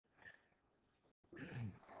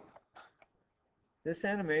This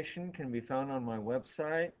animation can be found on my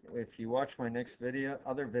website. If you watch my next video,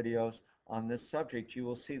 other videos on this subject, you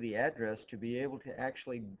will see the address to be able to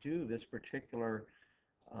actually do this particular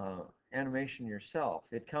animation yourself.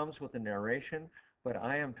 It comes with a narration, but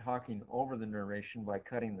I am talking over the narration by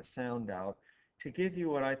cutting the sound out to give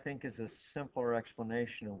you what I think is a simpler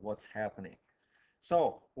explanation of what's happening.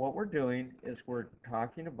 So what we're doing is we're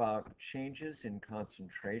talking about changes in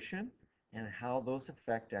concentration and how those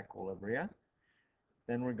affect equilibria.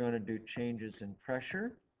 Then we're going to do changes in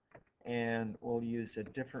pressure, and we'll use a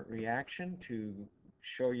different reaction to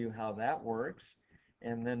show you how that works,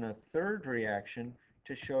 and then a third reaction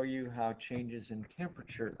to show you how changes in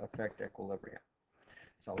temperature affect equilibrium.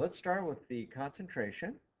 So let's start with the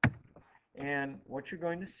concentration, and what you're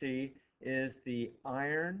going to see is the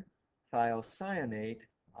iron thiocyanate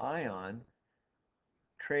ion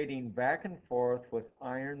trading back and forth with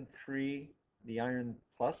iron 3, the iron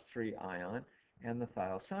plus 3 ion, and the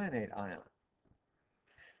thiocyanate ion.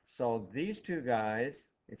 So these two guys,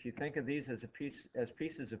 if you think of these as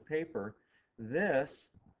pieces of paper, this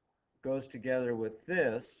goes together with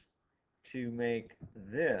this to make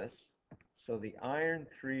this. So the iron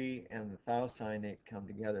 3 and the thiocyanate come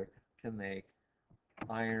together to make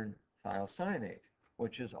iron thiocyanate,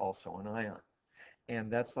 which is also an ion.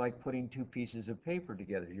 And that's like putting two pieces of paper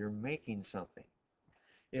together. You're making something.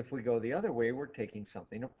 If we go the other way, we're taking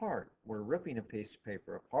something apart. We're ripping a piece of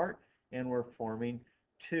paper apart, and we're forming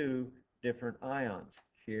two different ions,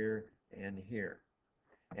 here and here.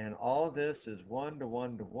 And all of this is 1 to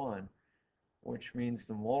 1 to 1, which means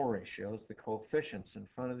the mole ratios, the coefficients in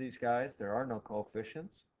front of these guys, there are no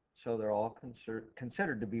coefficients, so they're all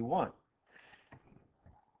considered to be 1.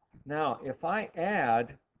 Now, if I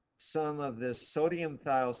add some of this sodium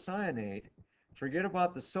thiocyanate, forget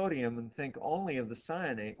about the sodium and think only of the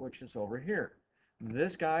cyanate, which is over here.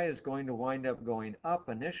 This guy is going to wind up going up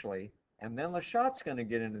initially, and then LeChat's going to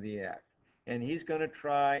get into the act. And he's going to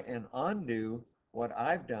try and undo what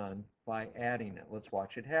I've done by adding it. Let's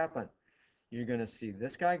watch it happen. You're going to see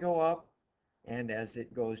this guy go up, and as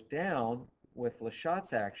it goes down with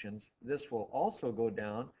LeChat's actions, this will also go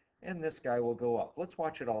down, and this guy will go up. Let's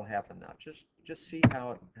watch it all happen now. Just see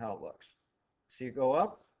how it looks. See it go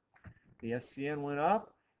up? The SCN went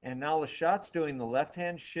up, and now LeChat's doing the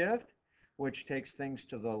left-hand shift, which takes things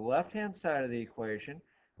to the left-hand side of the equation,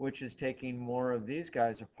 which is taking more of these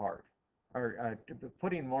guys apart, or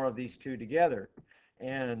putting more of these two together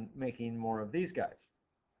and making more of these guys.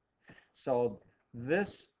 So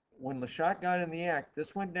this, when LeChat got in the act,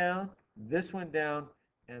 this went down,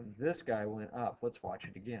 and this guy went up. Let's watch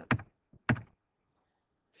it again.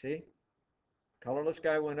 See? Colorless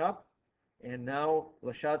guy went up, and now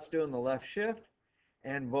LeChat's doing the left shift,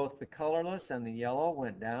 and both the colorless and the yellow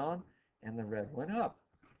went down, and the red went up.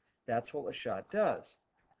 That's what LeChat does.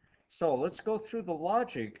 So let's go through the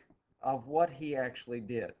logic of what he actually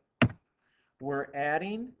did. We're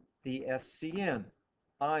adding the SCN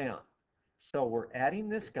ion. So we're adding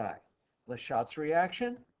this guy. LeChat's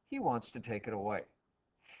reaction, he wants to take it away.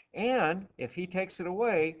 And if he takes it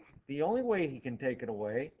away, the only way he can take it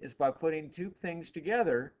away is by putting two things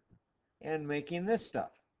together and making this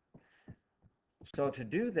stuff. So to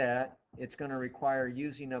do that, it's going to require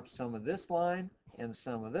using up some of this line and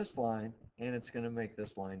some of this line, and it's going to make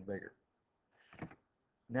this line bigger.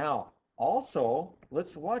 Now, also,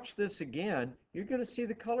 let's watch this again. You're going to see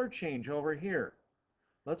the color change over here.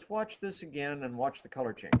 Let's watch this again and watch the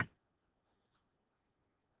color change.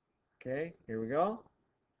 Okay, here we go.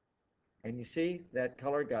 And you see that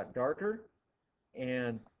color got darker,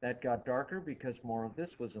 and that got darker because more of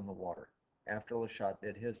this was in the water after LeChat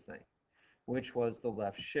did his thing, which was the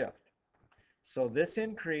left shift. So this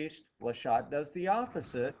increased. LeChat does the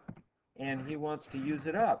opposite, and he wants to use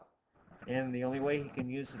it up. And the only way he can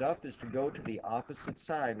use it up is to go to the opposite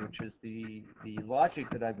side, which is the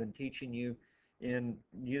logic that I've been teaching you in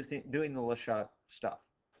doing the LeChat stuff.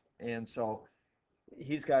 And so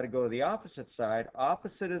he's got to go to the opposite side.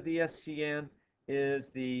 Opposite of the SCN is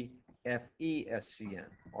the FeSCN,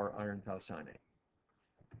 or iron thiocyanate.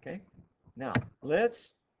 Okay? Now,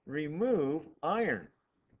 let's remove iron.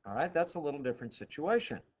 All right, that's a little different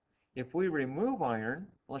situation. If we remove iron,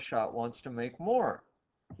 LeChat wants to make more.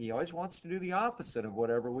 He always wants to do the opposite of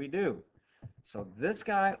whatever we do. So this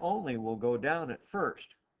guy only will go down at first.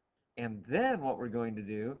 And then what we're going to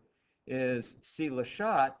do is see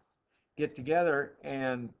LeChat get together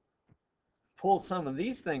and pull some of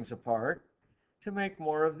these things apart to make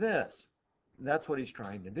more of this. That's what he's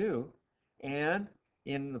trying to do. And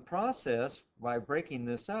in the process, by breaking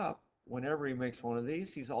this up, whenever he makes one of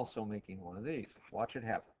these, he's also making one of these. Watch it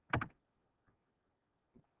happen.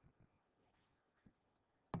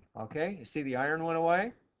 Okay, you see the iron went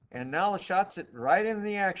away? And now LeChat's right in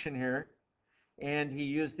the action here, and he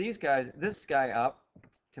used this guy up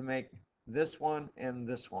to make this one and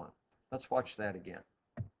this one. Let's watch that again.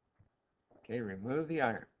 Okay, remove the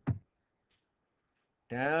iron.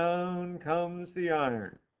 Down comes the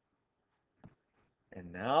iron.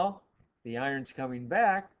 And now the iron's coming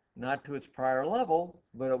back, not to its prior level,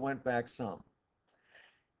 but it went back some.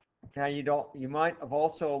 Now you might have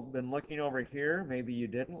also been looking over here, maybe you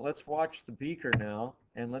didn't. Let's watch the beaker now,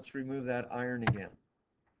 and let's remove that iron again.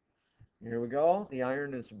 Here we go. The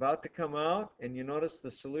iron is about to come out, and you notice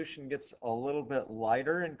the solution gets a little bit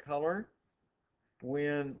lighter in color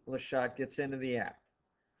when LeChat gets into the act,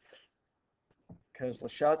 because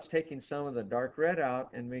LeChat's taking some of the dark red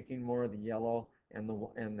out and making more of the yellow and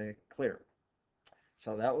the clear.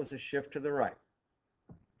 So that was a shift to the right.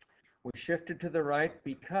 We shifted to the right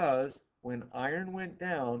because when iron went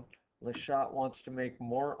down, LeChat wants to make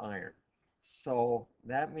more iron. So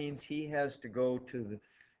that means he has to go to the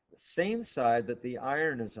same side that the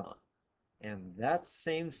iron is on. And that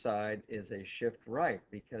same side is a shift right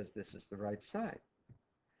because this is the right side.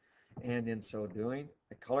 And in so doing,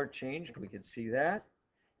 the color changed. We could see that.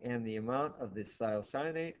 And the amount of the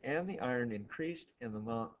thiocyanate and the iron increased, and the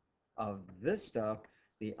amount of this stuff,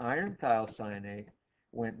 the iron thiocyanate,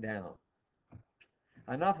 went down.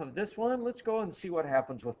 Enough of this one. Let's go and see what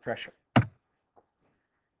happens with pressure.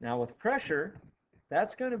 Now with pressure,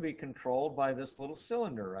 that's going to be controlled by this little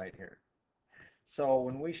cylinder right here. So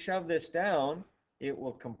when we shove this down, it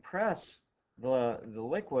will compress the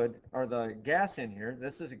liquid or the gas in here.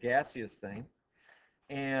 This is a gaseous thing,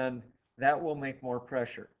 and that will make more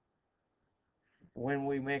pressure. When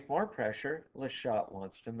we make more pressure, LeChat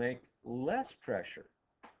wants to make less pressure.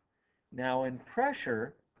 Now in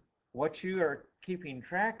pressure, what you are keeping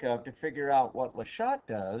track of to figure out what LeChat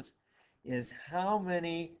does is how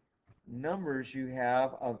many numbers you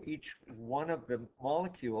have of each one of the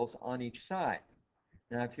molecules on each side.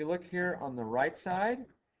 Now if you look here on the right side,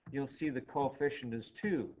 you'll see the coefficient is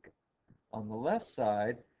 2. On the left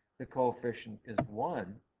side, the coefficient is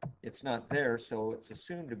 1. It's not there, so it's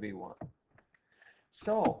assumed to be 1.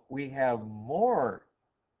 So we have more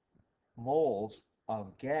moles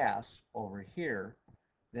of gas over here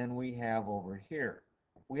than we have over here.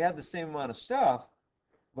 We have the same amount of stuff,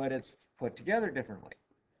 but it's put together differently.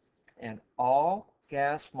 And all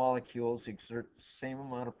gas molecules exert the same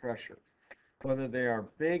amount of pressure, whether they are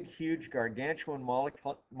big, huge, gargantuan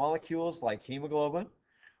molecules like hemoglobin,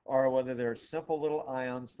 or whether they're simple little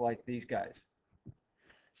ions like these guys.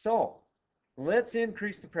 So let's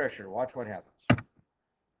increase the pressure. Watch what happens.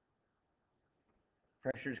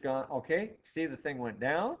 Pressure's gone. Okay, see the thing went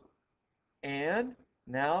down, and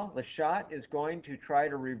now LeChat is going to try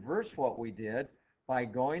to reverse what we did by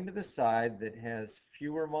going to the side that has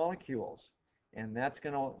fewer molecules. And that's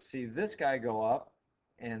going to see this guy go up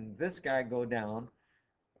and this guy go down,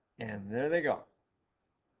 and there they go.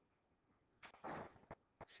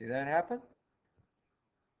 See that happen?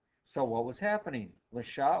 So what was happening?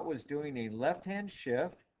 LeChat was doing a left-hand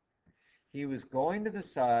shift. He was going to the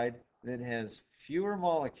side that has fewer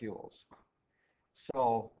molecules.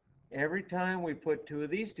 So every time we put 2 of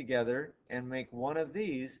these together and make 1 of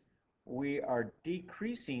these, we are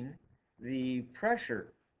decreasing the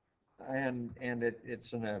pressure, and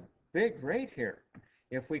it's in a big rate here.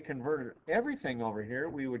 If we converted everything over here,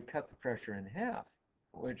 we would cut the pressure in half,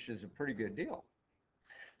 which is a pretty good deal.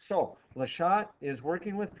 So LeChat is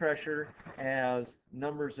working with pressure as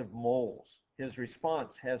numbers of moles. His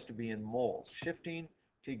response has to be in moles, shifting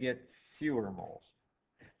to get fewer moles.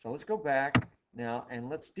 So let's go back now and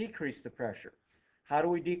let's decrease the pressure. How do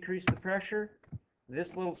we decrease the pressure?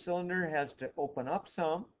 This little cylinder has to open up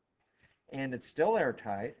some, and it's still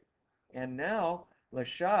airtight. And now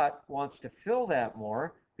LeChat wants to fill that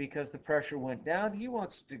more because the pressure went down. He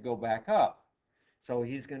wants to go back up. So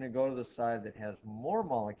he's going to go to the side that has more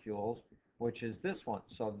molecules, which is this one.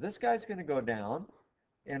 So this guy's going to go down,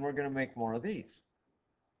 and we're going to make more of these.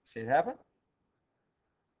 See it happen?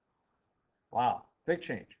 Wow, big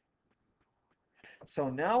change. So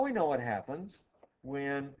now we know what happens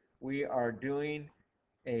when we are doing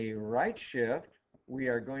a right shift. We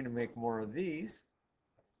are going to make more of these,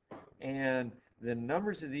 and the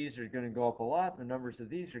numbers of these are going to go up a lot, and the numbers of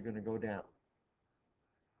these are going to go down.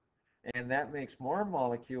 And that makes more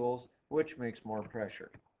molecules, which makes more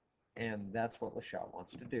pressure. And that's what LeChat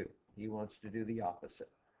wants to do. He wants to do the opposite.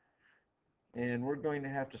 And we're going to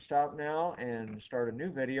have to stop now and start a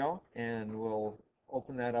new video, and we'll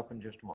open that up in just a moment.